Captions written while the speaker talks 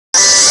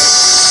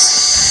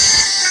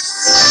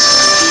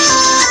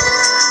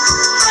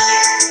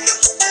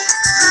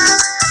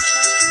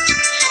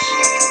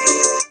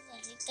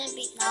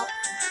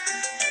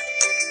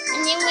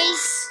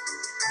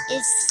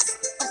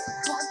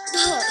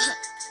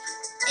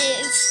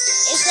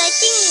I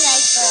think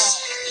like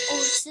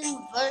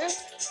ocean bird.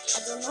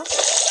 I don't know.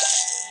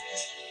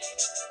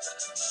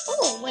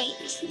 Oh wait,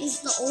 it's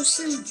the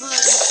ocean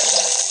bird.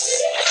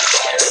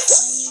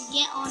 When you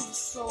get on the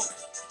soap.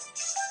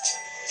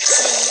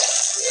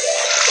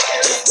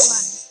 That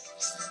one.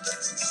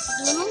 I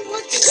don't know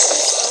what is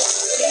this soap.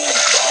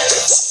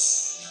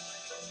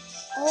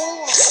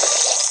 Oh,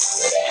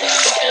 when you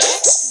get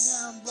the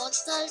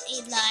bottle,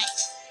 it like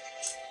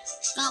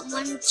got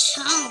one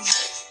chunk.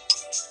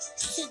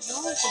 If you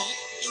don't get,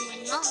 it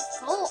will not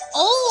go.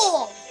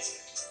 Oh,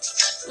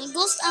 when it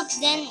goes up,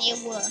 then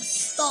it will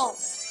stop.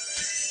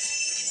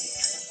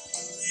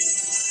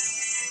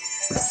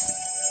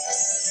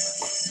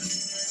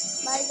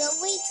 By the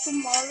way,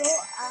 tomorrow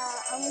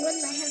I'm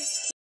gonna have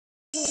school.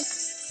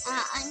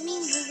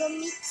 Google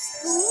Meet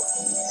school.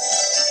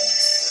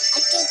 I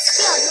can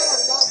still upload a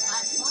lot,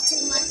 but not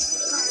too much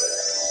because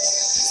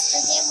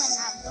yesterday when I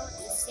upload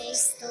it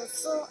says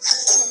so I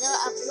cannot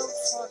upload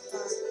for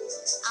the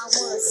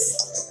hours.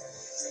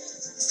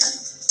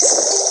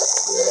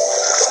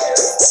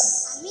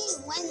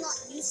 Why not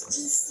use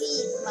PC?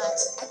 But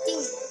I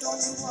think it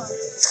don't work.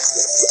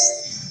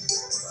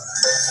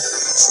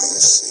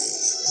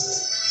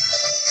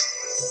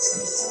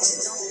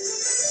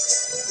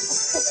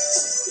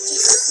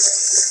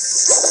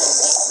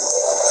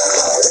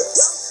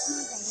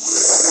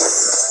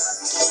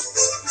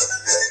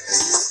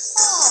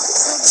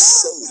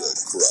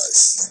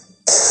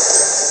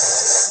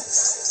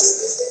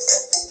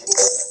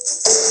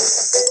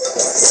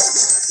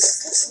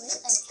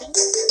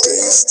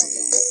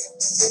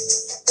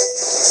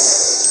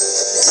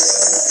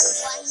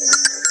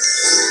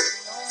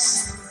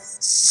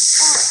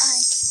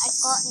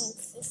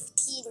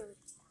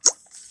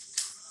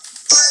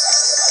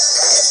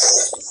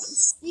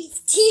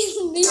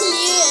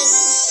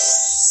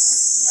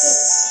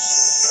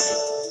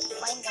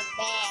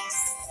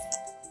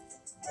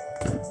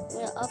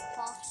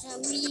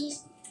 Approximately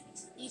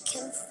you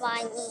can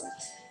find it.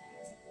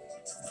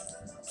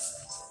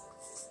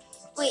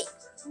 Wait,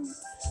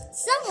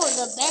 some of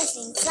the best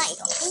inside.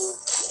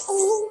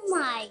 Oh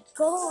my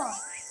god,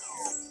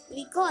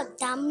 we got a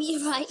dummy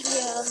right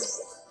here.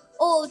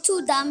 Oh,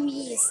 2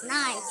 dummies,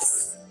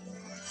 nice.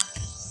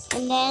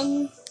 And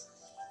then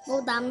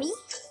no dummy.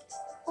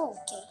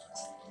 Okay,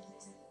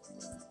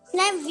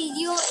 next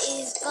video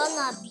is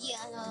gonna be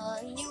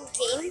a new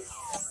game,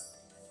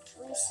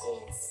 which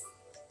is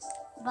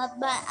but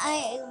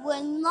I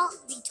will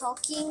not be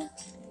talking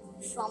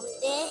from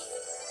there.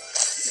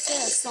 It's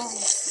a song.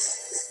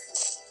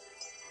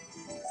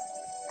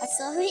 I'm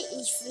sorry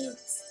if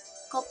it's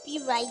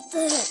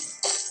copyrighted.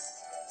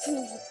 I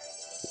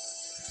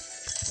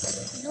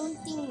don't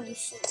think we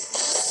should.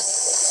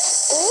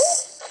 Oh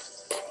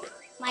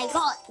my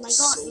god, my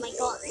god, my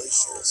god.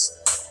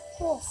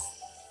 Oh.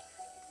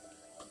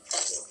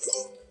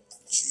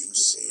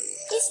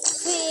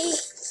 It's great.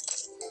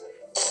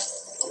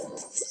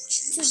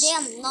 Today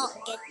I'm not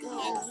getting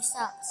any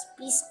subs.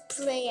 Please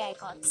pray I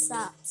got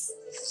subs.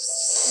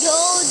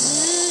 Yo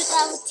dude, I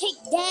will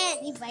take that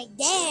if I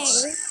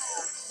dare.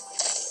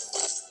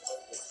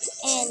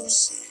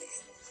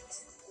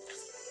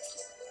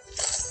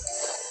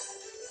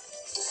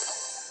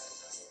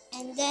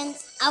 And then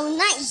I will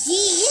like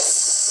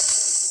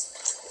this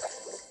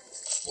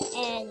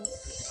and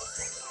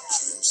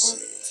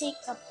take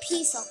a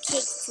piece of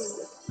cake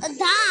too.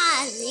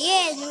 Done!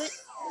 Yeah dude.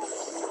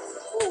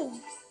 Ooh.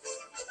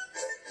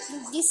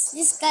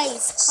 This guy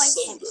is quite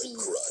happy.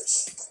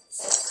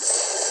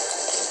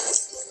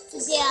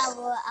 Today I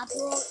will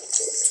upload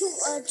 2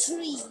 or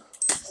 3.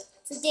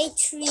 Today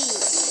 3.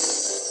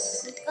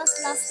 Because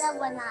last time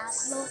when I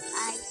upload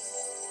I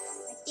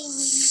think 2.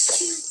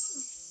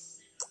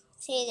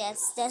 See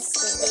that's the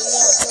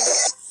daily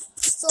upload.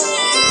 So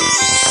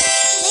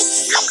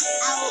next week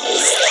I will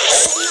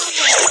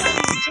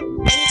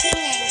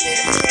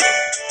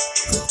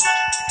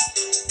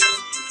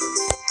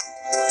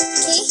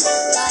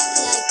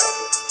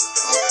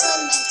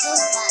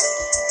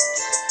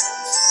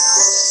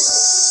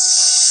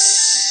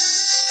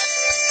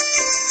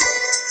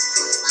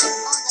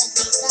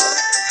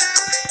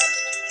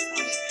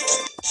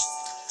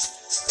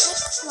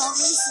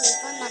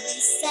gonna be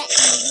set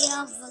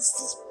India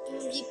versus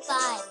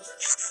PewDiePie.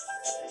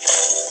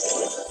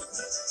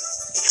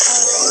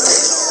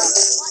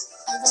 What?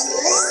 I don't know.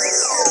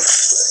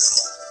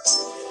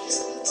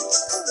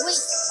 Oh,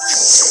 wait.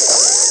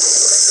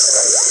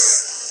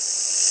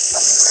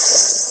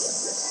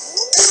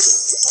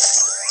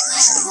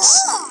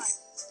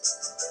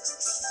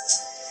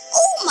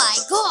 Oh my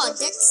god,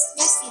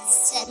 that's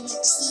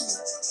insanity.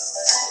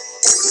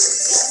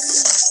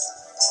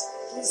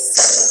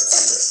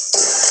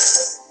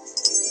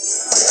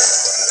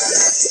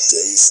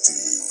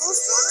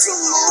 Also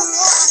tomorrow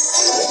I'm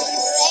going to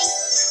rank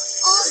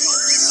all the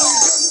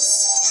religions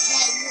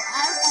that you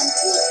are and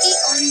put it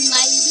on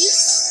my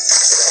list.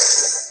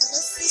 The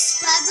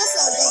subscribers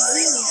of the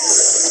views.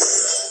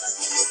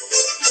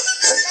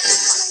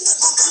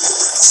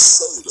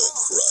 Soda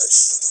Crush.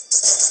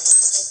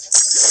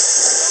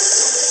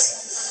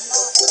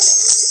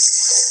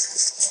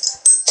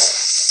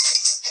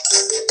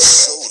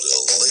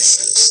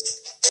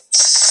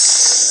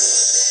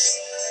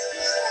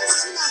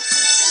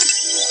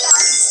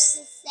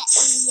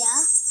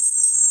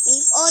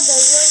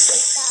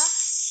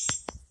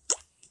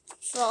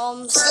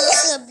 from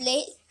Sister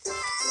Blade.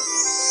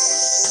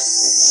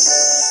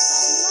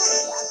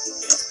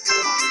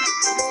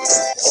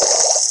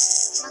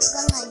 I'm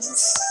gonna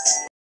use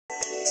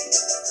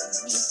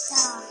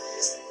beta.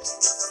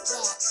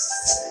 Yes.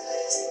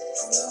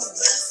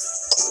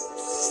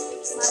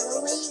 By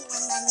the way,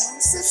 when I know,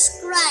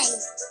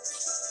 subscribe.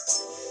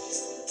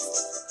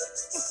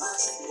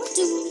 What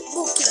do you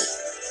okay?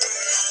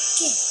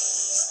 Okay.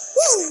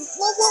 Whoa,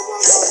 whoa, whoa,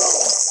 whoa, whoa,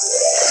 whoa.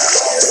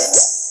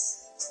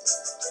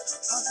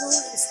 Although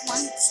it's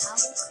one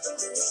child,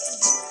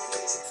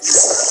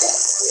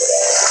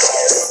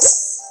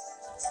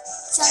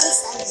 chance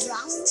I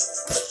drown.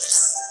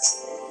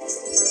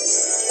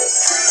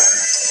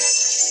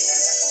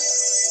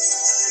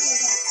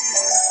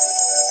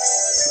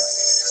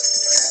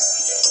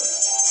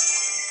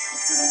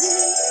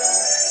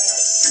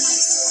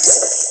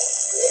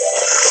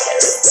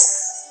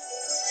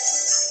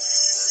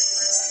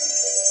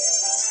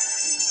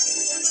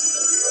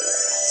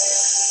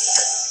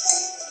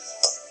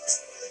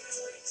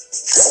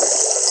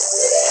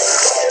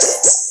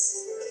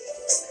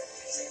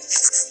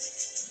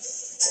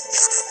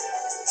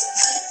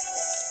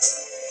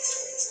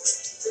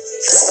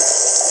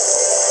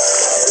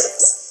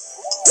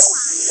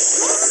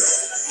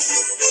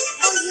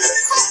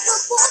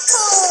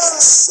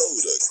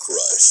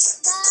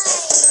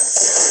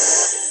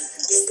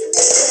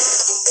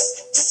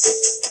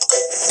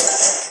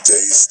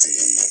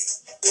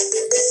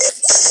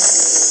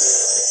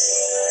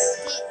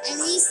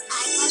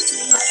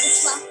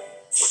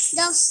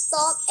 Just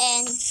stop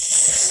and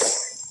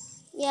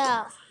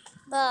yeah,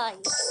 bye.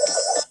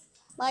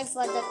 Bye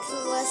for the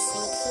viewers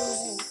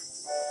inclusion.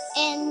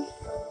 And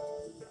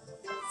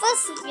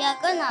first we are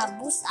gonna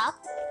boost up.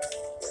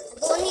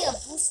 Only a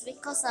boost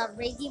because of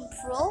Radiant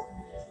Pro.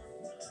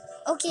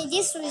 Okay,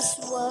 this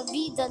will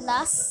be the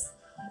last.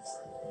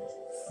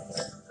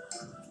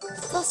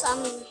 Because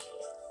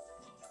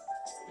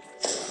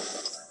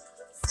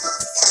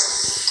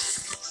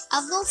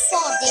I've got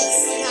 4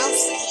 days now.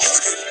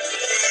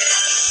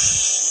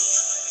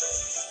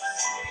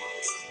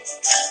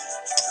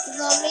 It's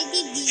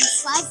already been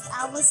 5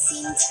 hours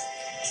since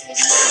the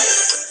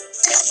last.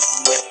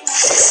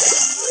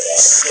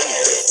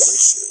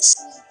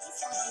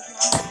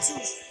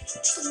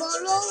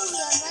 Tomorrow we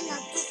are gonna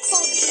do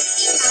Call of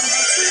Duty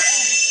number 2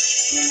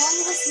 and Among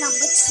Us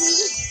number 3.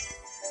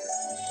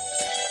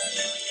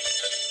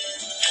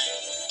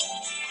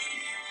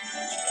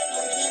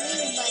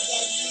 Gaming, but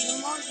there'll be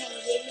more than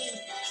gaming.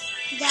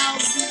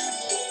 There'll be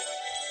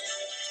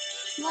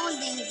more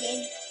than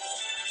game.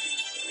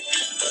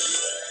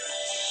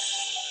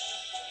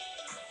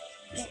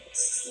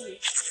 Let's see.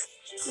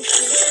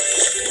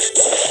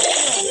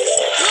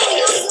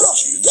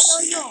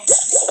 Yo.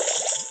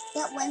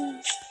 That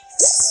one.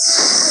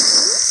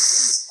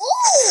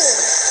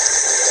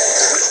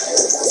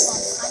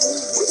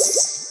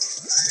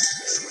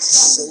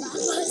 So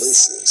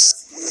delicious.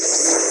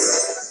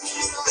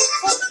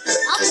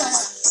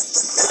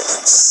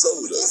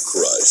 Soda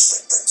Crush.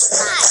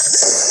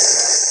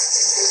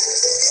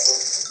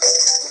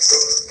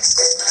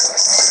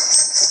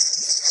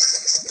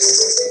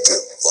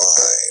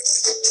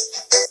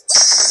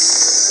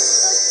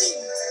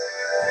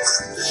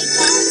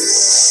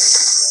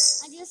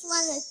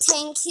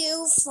 Thank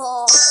you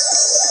for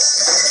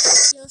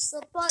your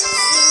support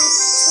since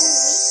 2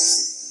 weeks,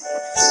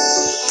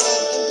 and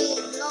it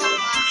being long, I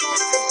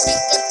hope to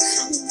take it